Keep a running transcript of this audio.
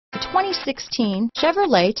2016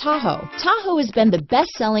 Chevrolet Tahoe. Tahoe has been the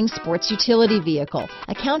best-selling sports utility vehicle,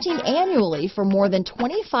 accounting annually for more than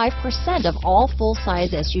 25% of all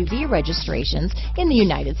full-size SUV registrations in the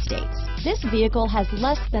United States. This vehicle has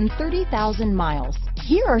less than 30,000 miles.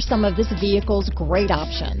 Here are some of this vehicle's great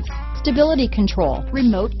options: stability control,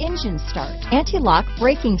 remote engine start, anti-lock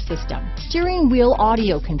braking system, steering wheel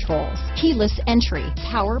audio controls, keyless entry,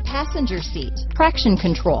 power passenger seat, traction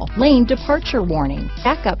control, lane departure warning,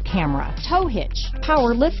 backup camera, tow hitch,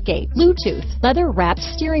 power liftgate, Bluetooth, leather-wrapped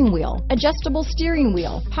steering wheel, adjustable steering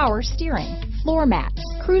wheel, power steering, floor mats,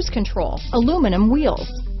 cruise control, aluminum wheels,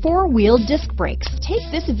 four-wheel disc brakes. Take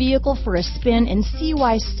this vehicle for a spin and see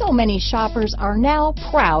why so many shoppers are now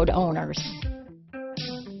proud owners.